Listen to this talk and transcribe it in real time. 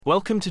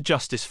Welcome to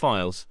Justice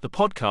Files, the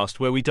podcast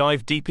where we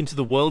dive deep into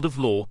the world of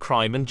law,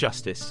 crime, and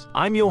justice.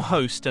 I'm your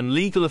host and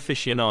legal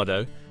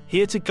aficionado,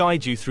 here to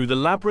guide you through the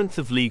labyrinth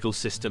of legal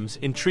systems,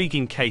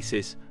 intriguing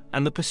cases,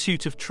 and the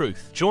pursuit of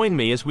truth. Join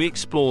me as we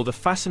explore the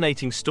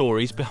fascinating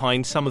stories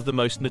behind some of the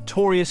most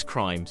notorious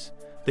crimes,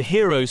 the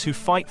heroes who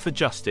fight for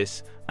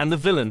justice, and the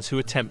villains who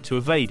attempt to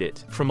evade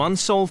it. From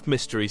unsolved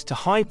mysteries to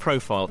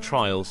high-profile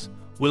trials,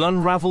 we'll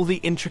unravel the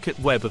intricate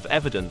web of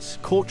evidence,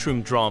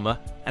 courtroom drama,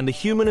 and the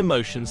human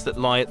emotions that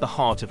lie at the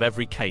heart of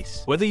every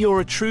case. Whether you're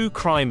a true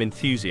crime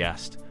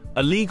enthusiast,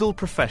 a legal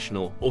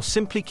professional, or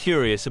simply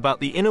curious about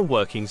the inner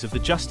workings of the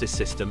justice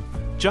system,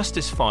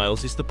 Justice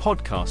Files is the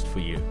podcast for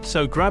you.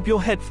 So grab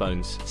your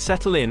headphones,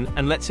 settle in,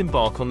 and let's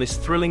embark on this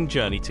thrilling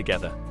journey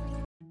together.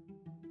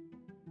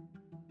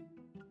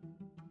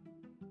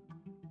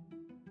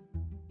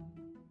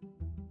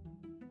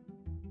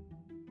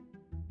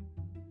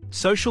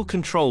 Social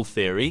control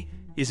theory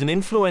is an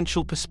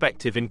influential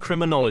perspective in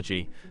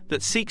criminology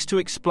that seeks to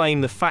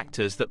explain the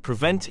factors that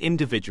prevent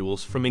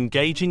individuals from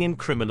engaging in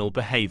criminal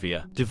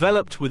behavior.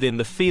 Developed within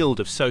the field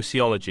of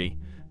sociology,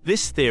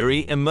 this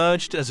theory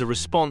emerged as a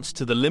response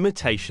to the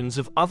limitations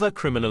of other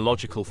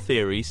criminological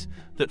theories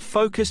that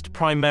focused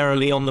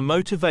primarily on the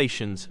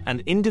motivations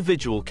and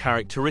individual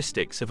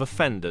characteristics of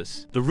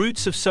offenders. The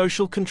roots of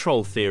social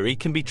control theory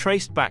can be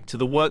traced back to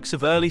the works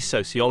of early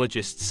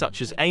sociologists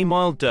such as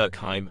Emil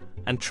Durkheim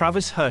and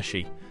Travis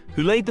Hershey,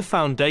 who laid the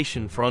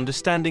foundation for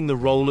understanding the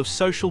role of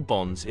social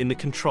bonds in the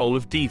control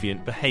of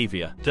deviant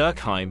behavior.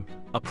 Durkheim,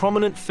 a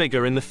prominent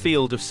figure in the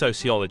field of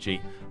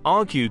sociology,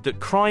 argued that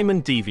crime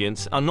and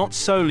deviance are not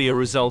solely a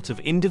result of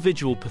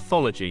individual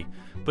pathology,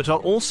 but are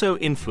also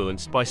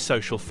influenced by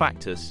social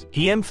factors.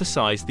 He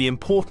emphasized the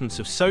importance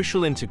of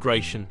social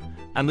integration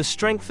and the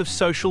strength of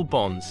social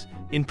bonds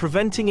in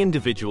preventing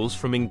individuals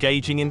from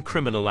engaging in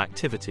criminal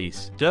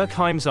activities.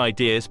 Durkheim's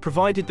ideas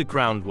provided the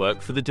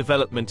groundwork for the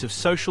development of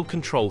social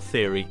control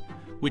theory,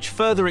 which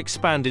further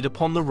expanded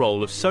upon the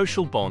role of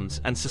social bonds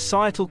and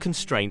societal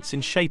constraints in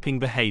shaping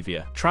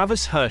behavior.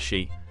 Travis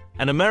Hershey,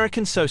 an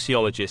American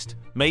sociologist,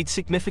 made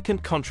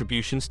significant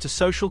contributions to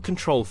social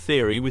control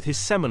theory with his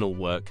seminal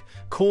work,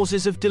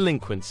 Causes of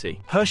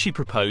Delinquency. Hershey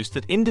proposed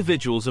that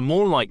individuals are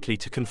more likely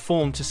to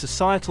conform to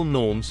societal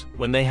norms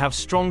when they have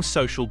strong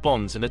social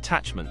bonds and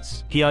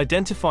attachments. He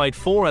identified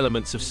 4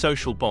 elements of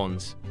social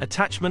bonds: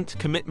 attachment,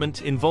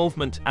 commitment,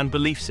 involvement, and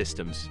belief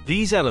systems.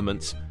 These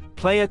elements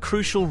play a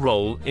crucial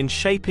role in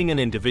shaping an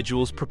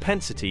individual's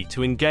propensity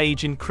to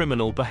engage in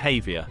criminal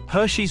behavior.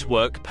 Hershey's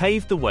work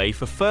paved the way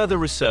for further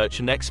research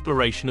and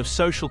exploration of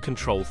social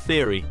control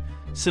theory,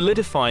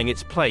 solidifying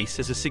its place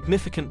as a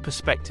significant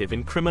perspective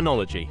in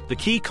criminology. The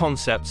key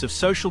concepts of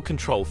social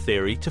control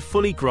theory. To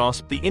fully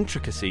grasp the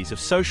intricacies of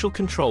social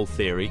control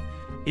theory,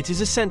 it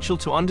is essential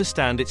to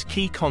understand its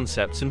key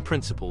concepts and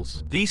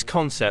principles. These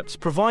concepts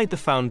provide the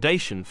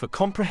foundation for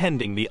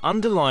comprehending the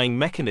underlying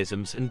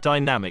mechanisms and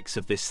dynamics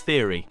of this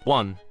theory.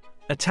 1.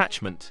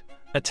 Attachment.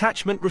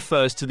 Attachment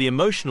refers to the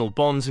emotional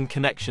bonds and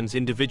connections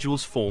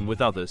individuals form with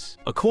others.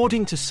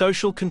 According to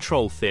social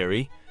control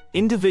theory,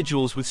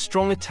 individuals with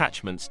strong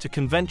attachments to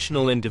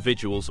conventional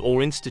individuals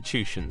or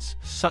institutions,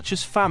 such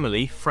as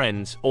family,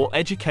 friends, or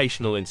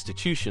educational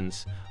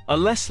institutions, are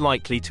less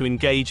likely to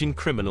engage in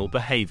criminal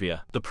behavior.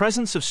 The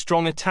presence of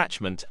strong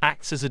attachment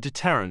acts as a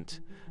deterrent,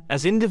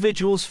 as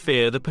individuals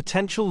fear the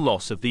potential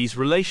loss of these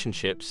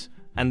relationships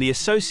and the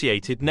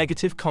associated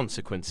negative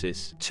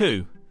consequences.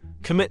 2.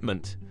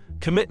 Commitment.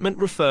 Commitment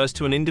refers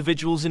to an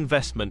individual's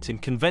investment in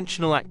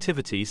conventional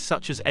activities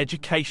such as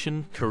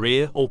education,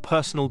 career, or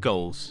personal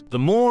goals. The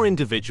more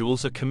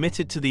individuals are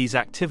committed to these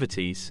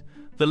activities,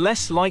 the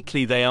less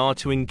likely they are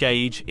to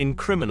engage in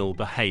criminal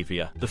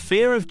behavior. The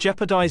fear of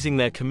jeopardizing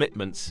their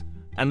commitments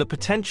and the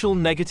potential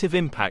negative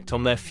impact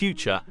on their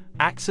future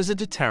acts as a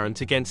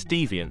deterrent against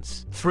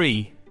deviance.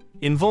 3.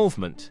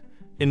 Involvement.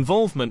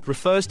 Involvement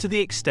refers to the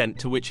extent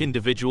to which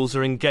individuals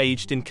are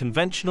engaged in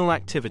conventional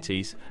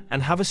activities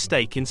and have a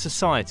stake in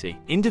society.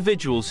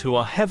 Individuals who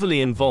are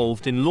heavily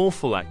involved in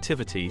lawful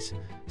activities,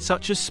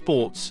 such as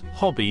sports,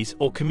 hobbies,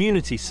 or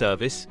community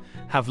service,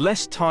 have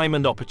less time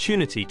and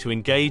opportunity to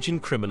engage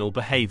in criminal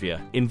behavior.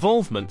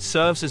 Involvement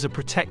serves as a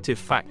protective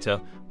factor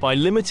by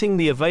limiting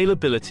the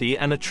availability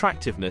and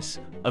attractiveness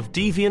of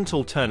deviant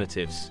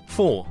alternatives.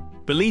 4.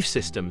 Belief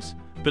systems.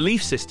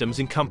 Belief systems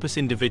encompass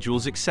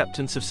individuals'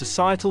 acceptance of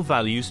societal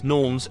values,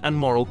 norms, and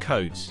moral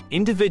codes.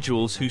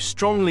 Individuals who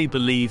strongly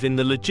believe in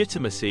the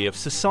legitimacy of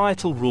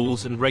societal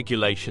rules and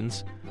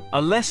regulations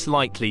are less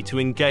likely to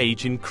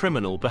engage in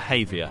criminal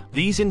behavior.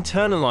 These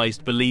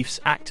internalized beliefs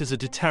act as a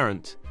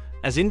deterrent,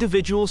 as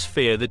individuals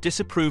fear the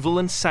disapproval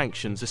and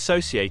sanctions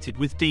associated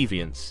with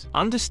deviance.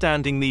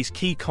 Understanding these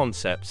key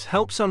concepts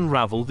helps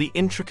unravel the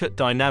intricate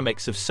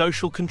dynamics of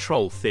social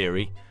control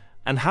theory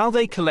and how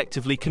they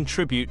collectively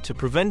contribute to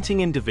preventing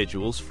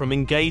individuals from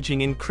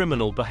engaging in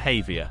criminal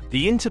behavior.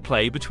 The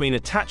interplay between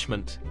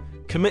attachment,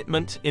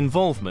 Commitment,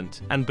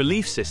 Involvement, and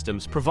Belief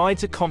Systems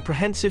provides a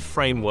comprehensive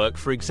framework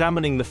for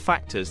examining the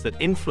factors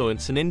that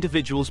influence an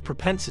individual's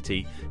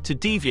propensity to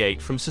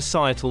deviate from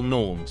societal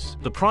norms.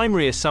 The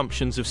primary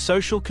assumptions of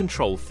social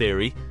control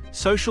theory.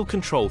 Social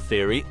control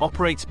theory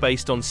operates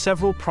based on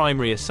several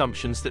primary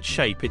assumptions that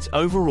shape its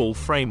overall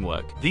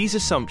framework. These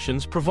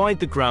assumptions provide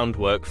the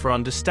groundwork for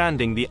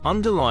understanding the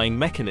underlying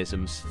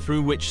mechanisms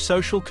through which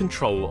social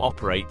control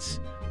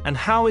operates and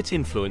how it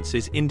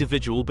influences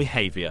individual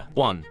behavior.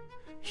 1.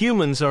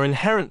 Humans are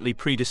inherently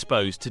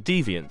predisposed to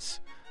deviance.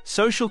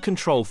 Social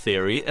control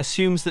theory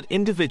assumes that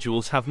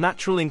individuals have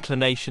natural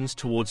inclinations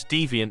towards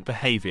deviant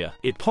behavior.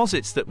 It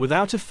posits that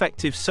without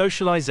effective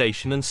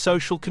socialization and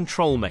social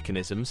control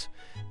mechanisms,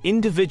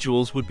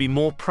 individuals would be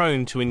more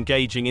prone to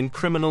engaging in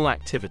criminal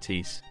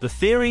activities. The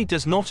theory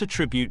does not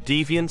attribute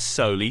deviance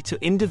solely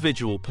to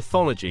individual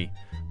pathology,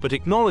 but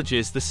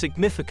acknowledges the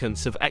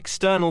significance of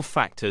external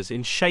factors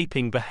in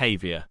shaping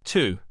behavior.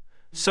 2.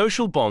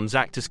 Social bonds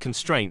act as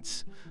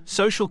constraints.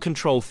 Social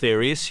control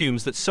theory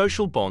assumes that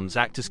social bonds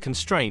act as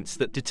constraints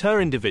that deter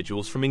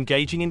individuals from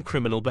engaging in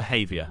criminal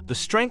behavior. The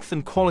strength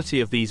and quality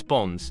of these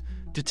bonds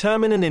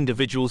determine an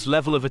individual's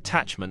level of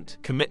attachment,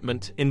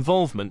 commitment,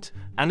 involvement,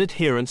 and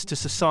adherence to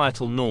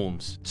societal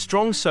norms.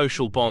 Strong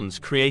social bonds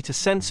create a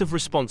sense of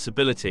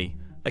responsibility,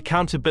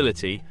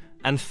 accountability,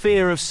 and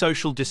fear of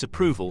social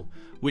disapproval,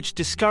 which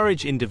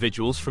discourage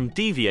individuals from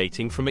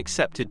deviating from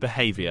accepted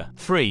behavior.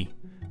 3.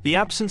 The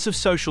absence of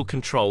social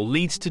control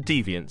leads to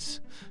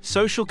deviance.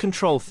 Social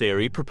control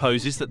theory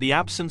proposes that the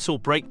absence or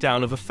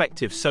breakdown of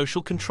effective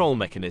social control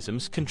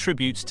mechanisms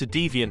contributes to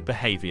deviant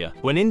behavior.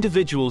 When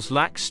individuals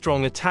lack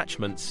strong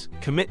attachments,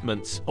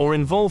 commitments, or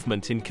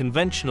involvement in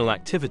conventional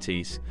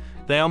activities,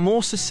 they are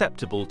more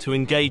susceptible to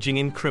engaging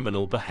in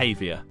criminal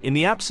behavior. In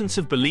the absence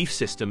of belief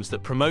systems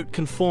that promote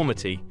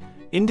conformity,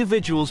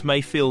 individuals may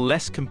feel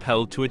less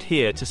compelled to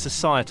adhere to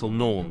societal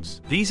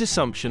norms. These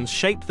assumptions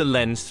shape the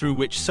lens through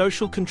which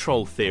social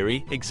control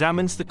theory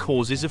examines the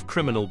causes of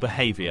criminal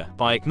behavior.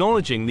 By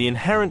acknowledging the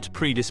inherent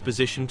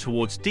predisposition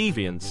towards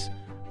deviance,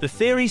 the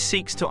theory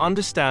seeks to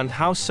understand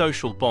how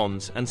social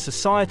bonds and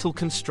societal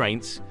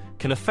constraints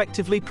can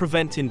effectively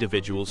prevent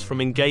individuals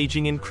from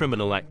engaging in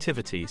criminal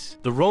activities.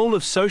 The role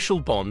of social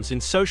bonds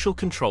in social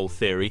control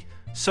theory.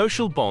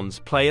 Social bonds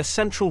play a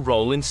central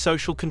role in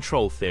social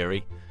control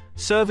theory,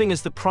 serving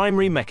as the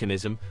primary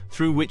mechanism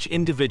through which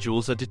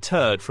individuals are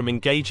deterred from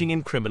engaging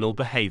in criminal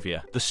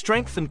behavior. The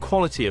strength and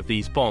quality of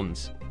these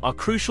bonds are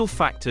crucial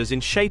factors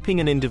in shaping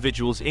an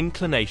individual's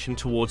inclination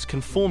towards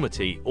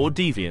conformity or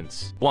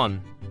deviance.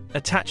 1.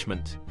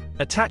 Attachment.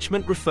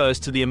 Attachment refers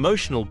to the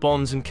emotional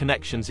bonds and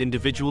connections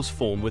individuals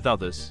form with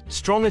others.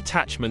 Strong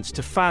attachments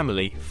to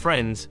family,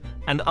 friends,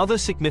 and other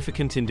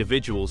significant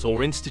individuals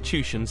or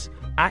institutions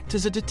act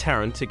as a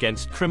deterrent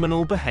against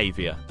criminal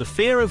behavior. The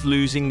fear of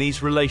losing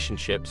these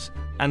relationships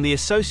and the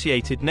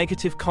associated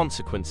negative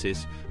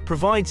consequences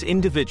provides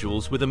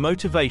individuals with a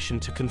motivation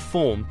to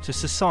conform to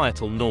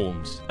societal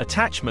norms.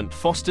 Attachment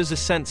fosters a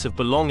sense of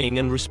belonging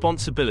and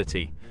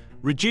responsibility,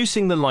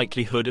 reducing the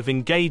likelihood of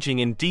engaging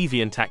in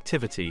deviant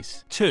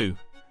activities. 2.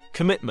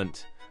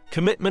 Commitment.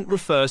 Commitment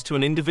refers to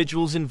an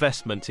individual's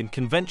investment in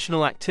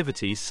conventional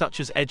activities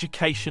such as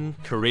education,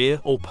 career,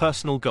 or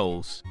personal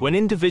goals. When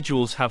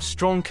individuals have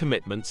strong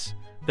commitments,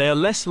 they are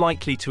less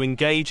likely to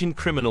engage in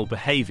criminal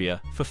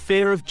behavior for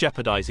fear of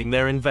jeopardizing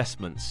their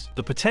investments.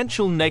 The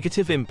potential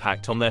negative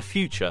impact on their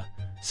future,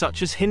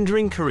 such as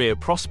hindering career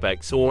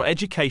prospects or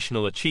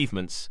educational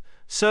achievements,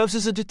 serves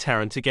as a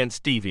deterrent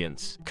against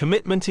deviance.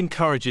 Commitment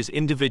encourages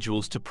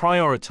individuals to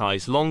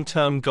prioritize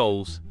long-term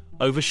goals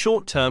over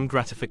short-term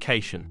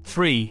gratification.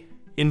 3.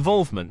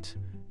 Involvement.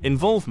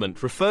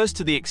 Involvement refers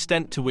to the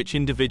extent to which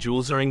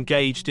individuals are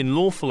engaged in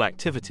lawful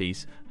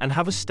activities and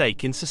have a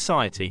stake in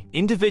society.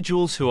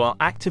 Individuals who are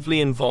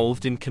actively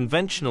involved in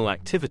conventional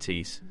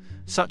activities,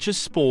 such as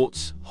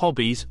sports,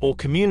 hobbies, or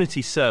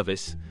community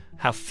service,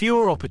 have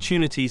fewer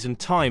opportunities and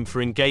time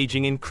for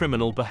engaging in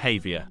criminal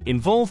behavior.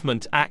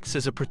 Involvement acts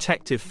as a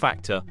protective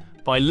factor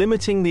by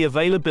limiting the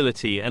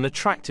availability and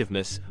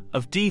attractiveness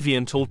of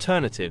deviant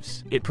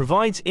alternatives. It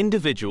provides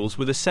individuals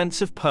with a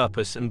sense of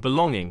purpose and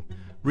belonging,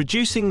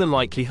 reducing the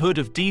likelihood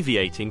of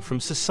deviating from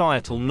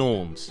societal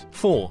norms.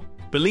 4.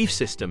 Belief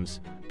systems.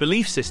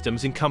 Belief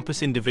systems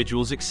encompass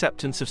individuals'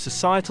 acceptance of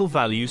societal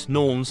values,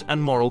 norms,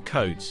 and moral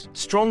codes.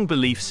 Strong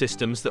belief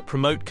systems that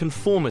promote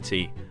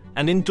conformity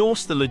and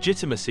endorse the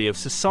legitimacy of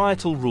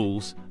societal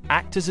rules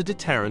act as a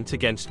deterrent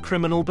against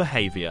criminal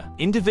behavior.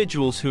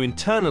 Individuals who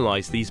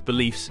internalize these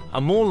beliefs are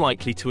more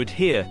likely to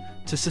adhere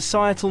to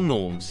societal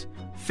norms,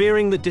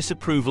 fearing the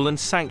disapproval and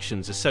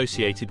sanctions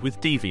associated with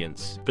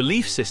deviance.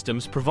 Belief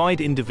systems provide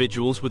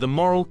individuals with a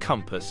moral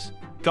compass,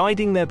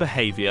 guiding their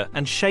behavior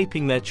and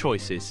shaping their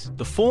choices.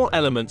 The 4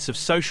 elements of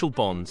social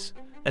bonds,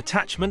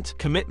 attachment,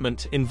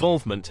 commitment,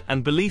 involvement,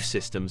 and belief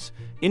systems,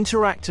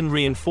 interact and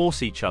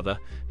reinforce each other,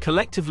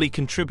 collectively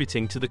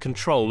contributing to the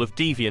control of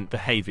deviant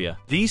behavior.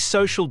 These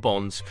social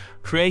bonds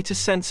create a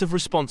sense of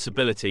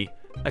responsibility,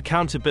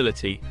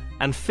 accountability,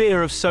 and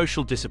fear of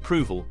social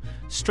disapproval,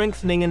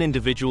 strengthening an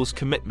individual's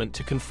commitment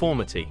to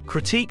conformity.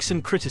 Critiques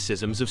and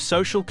criticisms of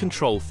social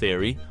control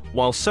theory.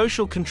 While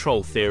social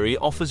control theory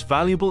offers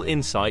valuable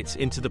insights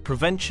into the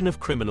prevention of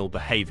criminal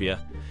behavior,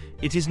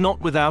 it is not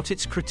without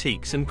its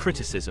critiques and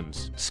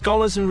criticisms.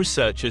 Scholars and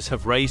researchers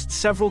have raised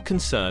several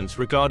concerns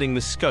regarding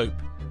the scope,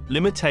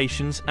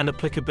 limitations, and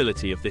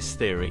applicability of this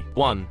theory.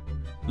 1.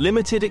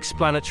 Limited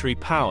explanatory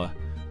power.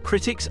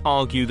 Critics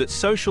argue that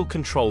social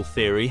control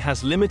theory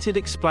has limited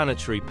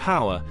explanatory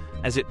power,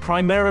 as it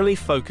primarily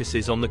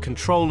focuses on the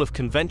control of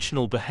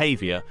conventional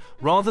behavior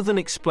rather than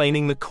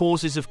explaining the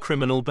causes of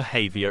criminal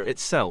behavior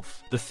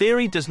itself. The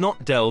theory does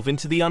not delve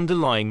into the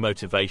underlying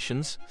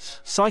motivations,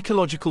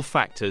 psychological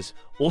factors,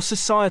 or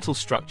societal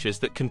structures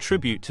that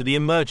contribute to the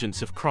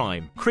emergence of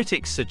crime.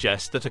 Critics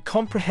suggest that a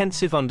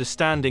comprehensive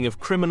understanding of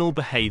criminal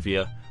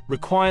behavior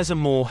requires a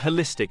more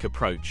holistic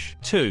approach.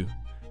 2.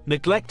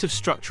 Neglect of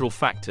structural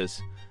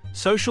factors.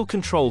 Social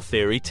control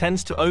theory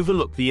tends to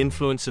overlook the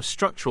influence of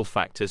structural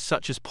factors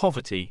such as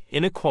poverty,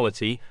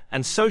 inequality,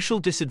 and social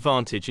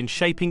disadvantage in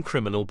shaping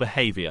criminal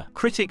behavior.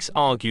 Critics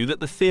argue that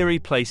the theory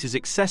places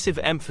excessive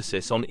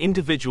emphasis on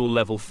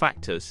individual-level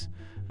factors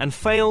and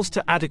fails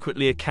to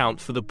adequately account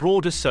for the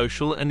broader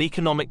social and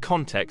economic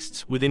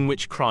contexts within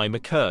which crime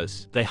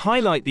occurs. They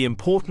highlight the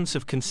importance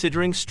of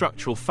considering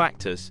structural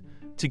factors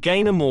to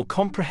gain a more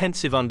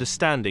comprehensive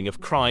understanding of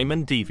crime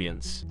and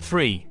deviance.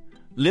 3.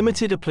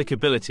 Limited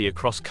applicability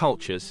across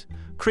cultures.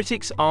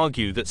 Critics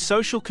argue that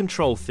social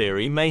control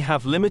theory may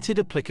have limited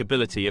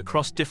applicability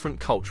across different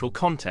cultural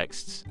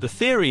contexts. The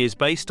theory is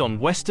based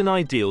on Western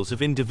ideals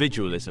of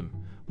individualism,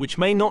 which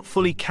may not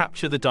fully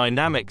capture the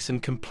dynamics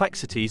and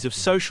complexities of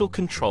social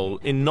control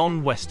in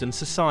non-Western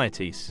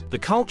societies. The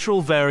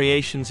cultural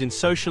variations in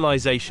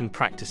socialization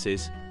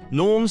practices,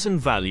 norms,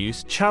 and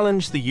values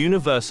challenge the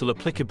universal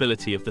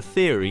applicability of the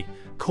theory,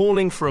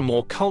 calling for a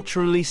more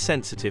culturally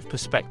sensitive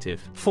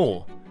perspective.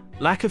 4.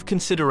 Lack of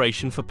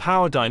consideration for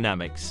power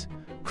dynamics.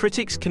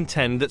 Critics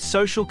contend that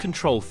social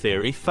control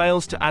theory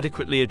fails to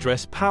adequately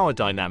address power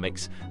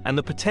dynamics and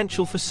the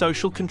potential for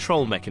social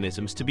control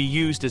mechanisms to be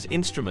used as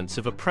instruments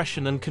of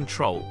oppression and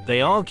control.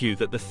 They argue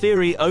that the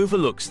theory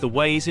overlooks the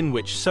ways in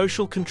which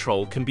social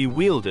control can be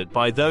wielded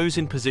by those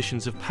in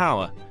positions of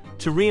power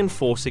to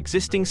reinforce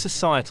existing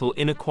societal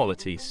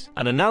inequalities.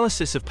 An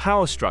analysis of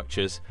power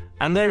structures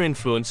and their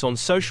influence on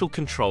social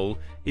control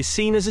is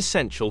seen as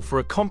essential for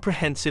a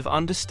comprehensive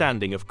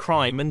understanding of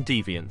crime and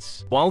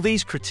deviance. While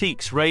these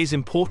critiques raise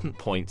important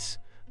points,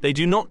 they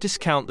do not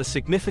discount the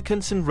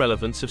significance and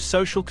relevance of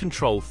social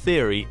control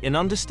theory in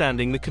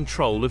understanding the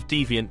control of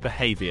deviant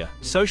behavior.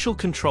 Social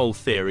control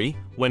theory,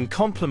 when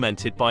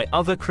complemented by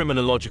other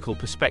criminological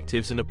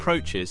perspectives and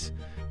approaches,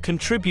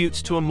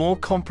 contributes to a more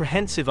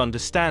comprehensive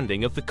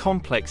understanding of the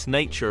complex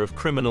nature of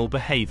criminal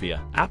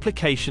behavior.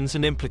 Applications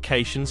and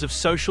implications of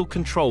social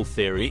control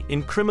theory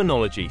in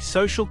criminology.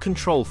 Social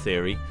control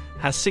theory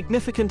has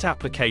significant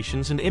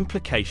applications and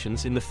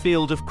implications in the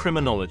field of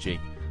criminology,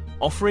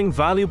 offering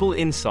valuable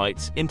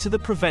insights into the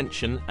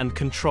prevention and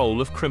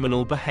control of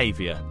criminal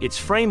behavior. Its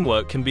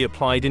framework can be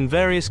applied in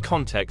various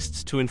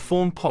contexts to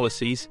inform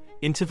policies,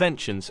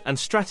 interventions, and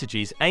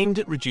strategies aimed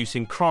at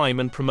reducing crime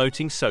and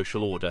promoting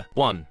social order.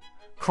 1.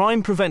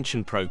 Crime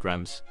prevention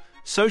programs.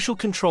 Social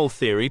control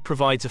theory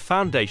provides a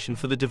foundation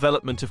for the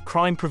development of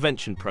crime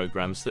prevention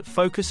programs that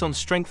focus on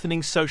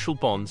strengthening social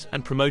bonds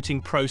and promoting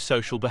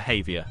pro-social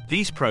behavior.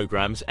 These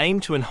programs aim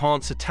to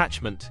enhance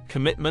attachment,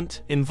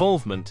 commitment,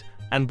 involvement,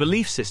 and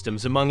belief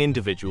systems among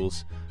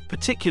individuals,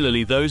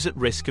 particularly those at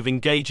risk of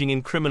engaging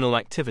in criminal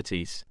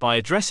activities. By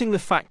addressing the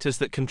factors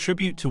that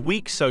contribute to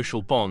weak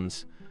social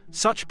bonds,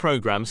 such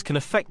programs can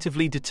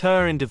effectively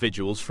deter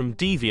individuals from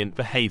deviant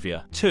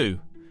behavior. 2.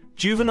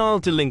 Juvenile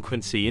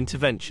delinquency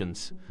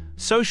interventions.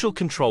 Social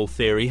control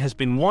theory has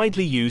been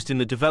widely used in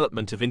the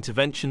development of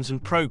interventions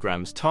and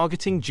programs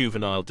targeting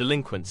juvenile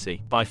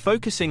delinquency. By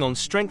focusing on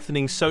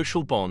strengthening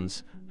social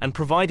bonds and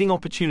providing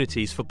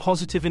opportunities for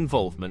positive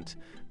involvement,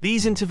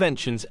 these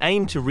interventions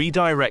aim to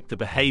redirect the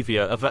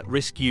behavior of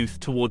at-risk youth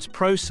towards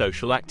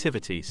pro-social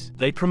activities.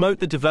 They promote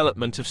the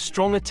development of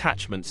strong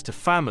attachments to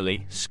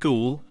family,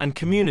 school, and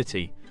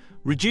community,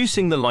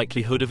 reducing the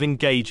likelihood of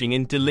engaging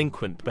in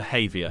delinquent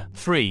behavior.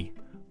 3.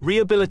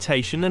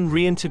 Rehabilitation and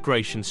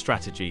reintegration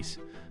strategies.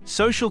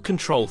 Social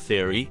control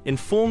theory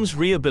informs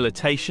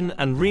rehabilitation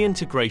and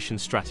reintegration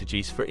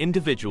strategies for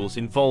individuals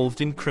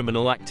involved in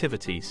criminal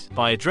activities.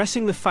 By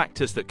addressing the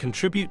factors that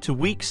contribute to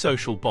weak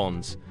social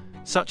bonds,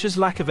 such as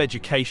lack of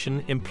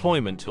education,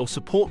 employment, or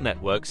support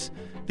networks,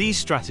 these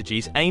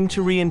strategies aim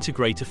to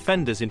reintegrate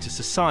offenders into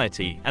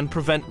society and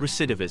prevent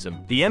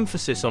recidivism. The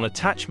emphasis on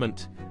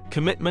attachment,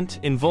 commitment,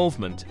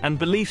 involvement, and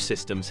belief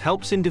systems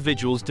helps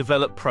individuals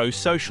develop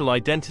pro-social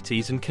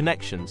identities and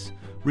connections,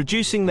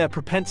 reducing their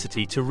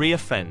propensity to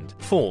re-offend.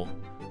 4.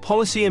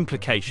 Policy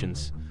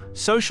implications.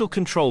 Social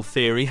control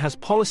theory has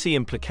policy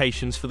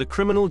implications for the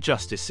criminal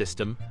justice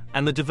system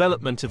and the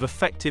development of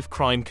effective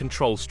crime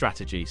control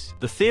strategies.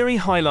 The theory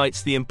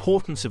highlights the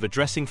importance of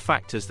addressing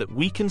factors that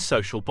weaken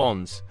social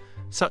bonds,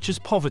 such as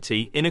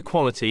poverty,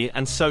 inequality,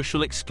 and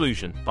social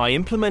exclusion. By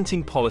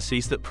implementing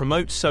policies that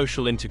promote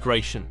social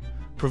integration,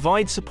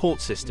 provide support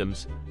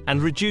systems,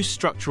 and reduce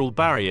structural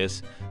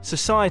barriers,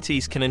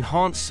 societies can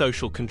enhance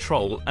social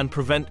control and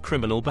prevent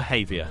criminal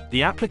behavior.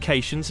 The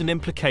applications and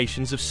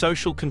implications of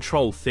social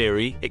control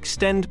theory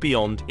extend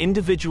beyond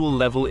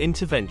individual-level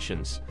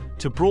interventions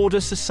to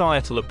broader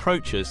societal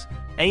approaches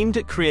aimed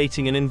at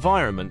creating an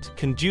environment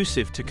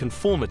conducive to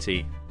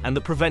conformity and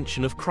the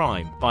prevention of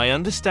crime. By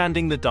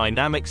understanding the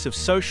dynamics of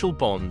social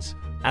bonds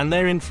and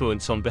their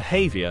influence on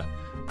behavior,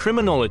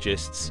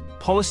 criminologists,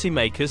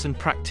 policymakers, and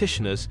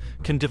practitioners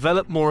can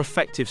develop more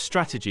effective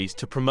strategies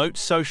to promote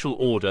social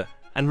order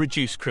and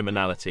reduce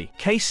criminality.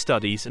 Case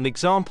studies and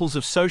examples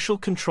of social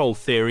control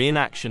theory in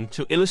action.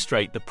 To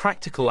illustrate the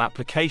practical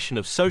application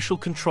of social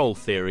control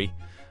theory,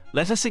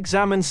 let us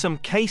examine some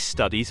case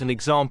studies and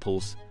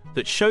examples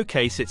that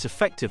showcase its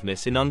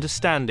effectiveness in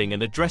understanding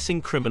and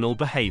addressing criminal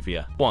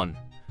behavior. 1.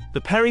 The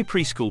Perry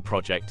Preschool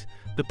Project.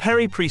 The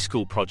Perry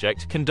Preschool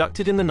Project,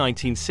 conducted in the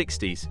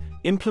 1960s,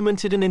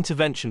 implemented an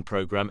intervention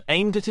program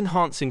aimed at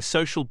enhancing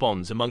social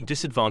bonds among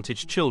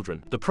disadvantaged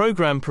children. The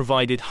program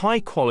provided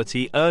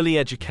high-quality early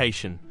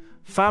education,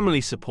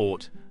 family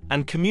support,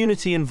 and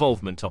community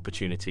involvement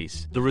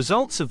opportunities. The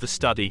results of the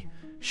study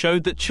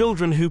showed that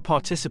children who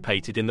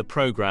participated in the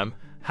program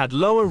had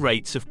lower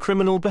rates of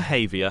criminal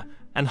behavior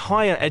and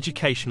higher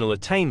educational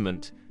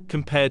attainment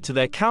compared to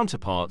their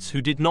counterparts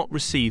who did not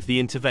receive the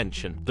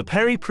intervention. The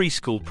Perry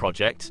Preschool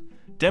Project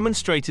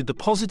demonstrated the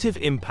positive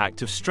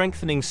impact of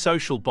strengthening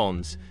social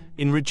bonds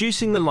in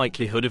reducing the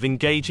likelihood of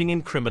engaging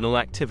in criminal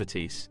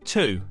activities.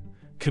 2.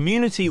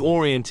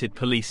 Community-oriented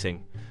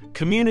policing.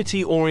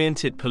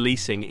 Community-oriented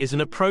policing is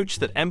an approach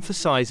that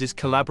emphasizes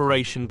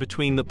collaboration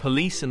between the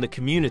police and the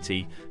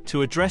community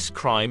to address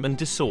crime and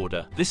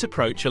disorder. This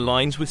approach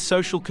aligns with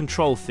social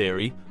control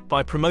theory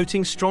by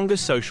promoting stronger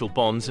social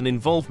bonds and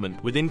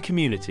involvement within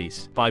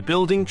communities. By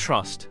building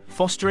trust,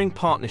 fostering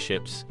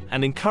partnerships,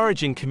 and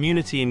encouraging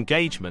community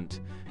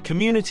engagement,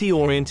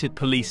 community-oriented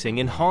policing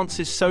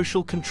enhances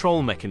social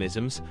control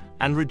mechanisms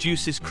and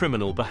reduces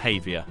criminal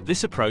behavior.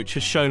 This approach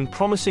has shown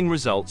promising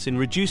results in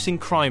reducing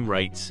crime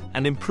rates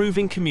and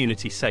improving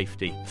community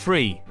safety.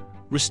 3.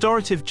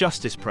 Restorative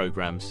justice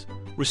programs.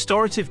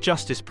 Restorative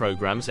justice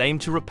programs aim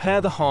to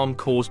repair the harm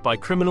caused by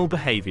criminal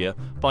behavior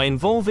by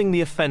involving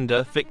the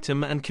offender,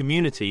 victim, and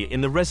community in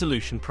the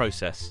resolution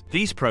process.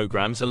 These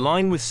programs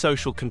align with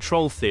social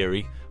control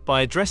theory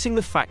by addressing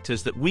the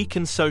factors that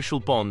weaken social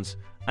bonds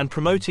and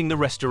promoting the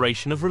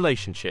restoration of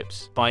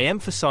relationships. By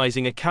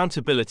emphasizing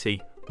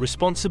accountability,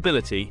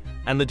 responsibility,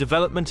 and the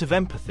development of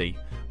empathy,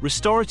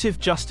 restorative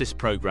justice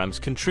programs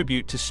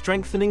contribute to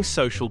strengthening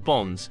social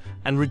bonds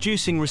and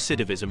reducing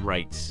recidivism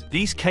rates.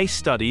 These case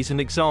studies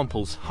and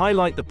examples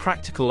highlight the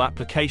practical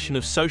application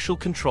of social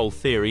control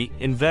theory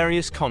in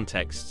various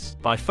contexts.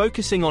 By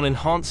focusing on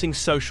enhancing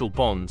social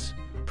bonds,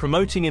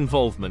 promoting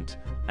involvement,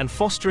 and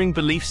fostering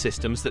belief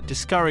systems that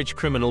discourage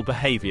criminal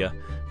behavior,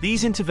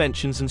 these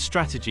interventions and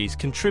strategies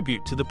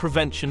contribute to the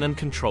prevention and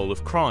control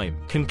of crime.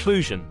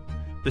 Conclusion.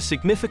 The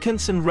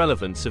significance and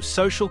relevance of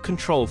social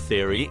control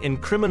theory in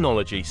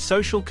criminology.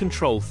 Social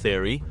control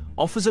theory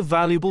offers a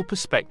valuable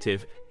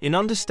perspective in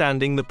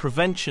understanding the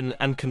prevention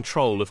and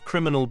control of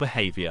criminal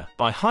behavior.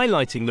 By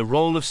highlighting the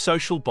role of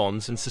social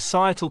bonds and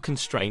societal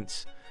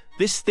constraints,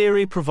 this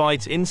theory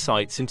provides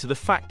insights into the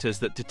factors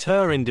that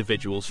deter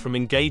individuals from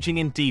engaging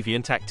in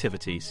deviant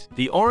activities.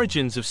 The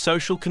origins of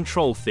social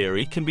control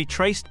theory can be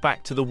traced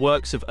back to the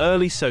works of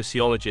early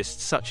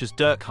sociologists such as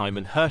Durkheim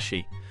and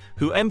Hershey,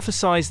 who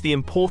emphasized the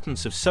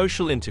importance of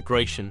social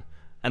integration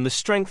and the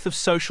strength of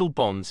social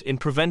bonds in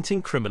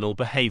preventing criminal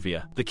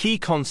behavior. The key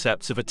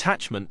concepts of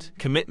attachment,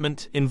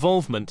 commitment,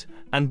 involvement,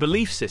 and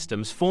belief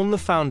systems form the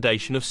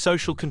foundation of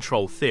social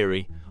control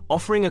theory,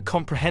 offering a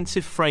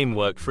comprehensive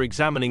framework for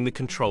examining the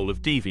control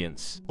of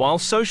deviance. While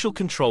social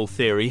control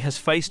theory has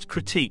faced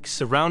critiques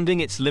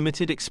surrounding its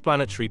limited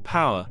explanatory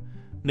power,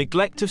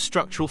 neglect of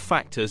structural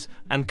factors,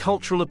 and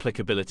cultural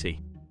applicability,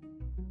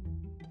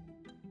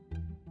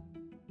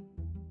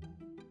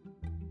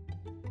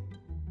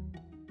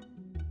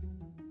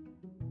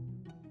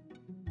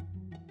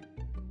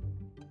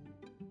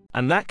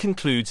 and that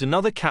concludes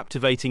another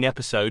captivating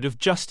episode of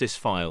Justice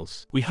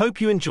Files. We hope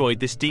you enjoyed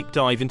this deep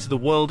dive into the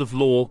world of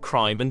law,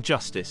 crime, and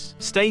justice.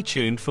 Stay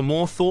tuned for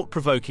more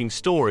thought-provoking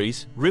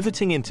stories,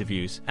 riveting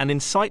interviews, and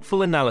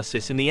insightful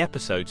analysis in the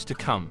episodes to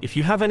come. If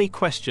you have any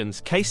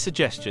questions, case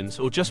suggestions,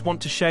 or just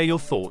want to share your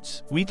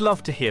thoughts, we'd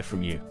love to hear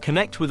from you.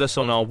 Connect with us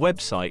on our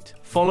website,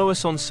 follow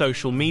us on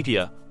social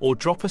media, or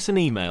drop us an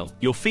email.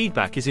 Your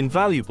feedback is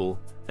invaluable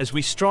as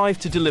we strive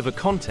to deliver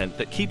content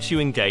that keeps you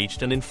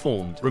engaged and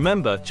informed.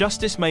 Remember,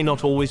 justice may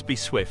not always be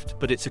swift,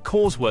 but it's a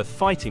cause worth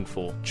fighting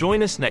for.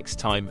 Join us next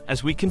time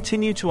as we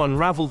continue to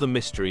unravel the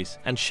mysteries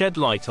and shed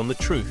light on the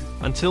truth.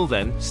 Until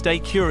then, stay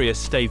curious,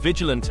 stay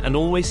vigilant, and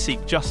always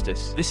seek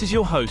justice. This is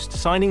your host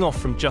signing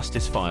off from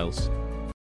Justice Files.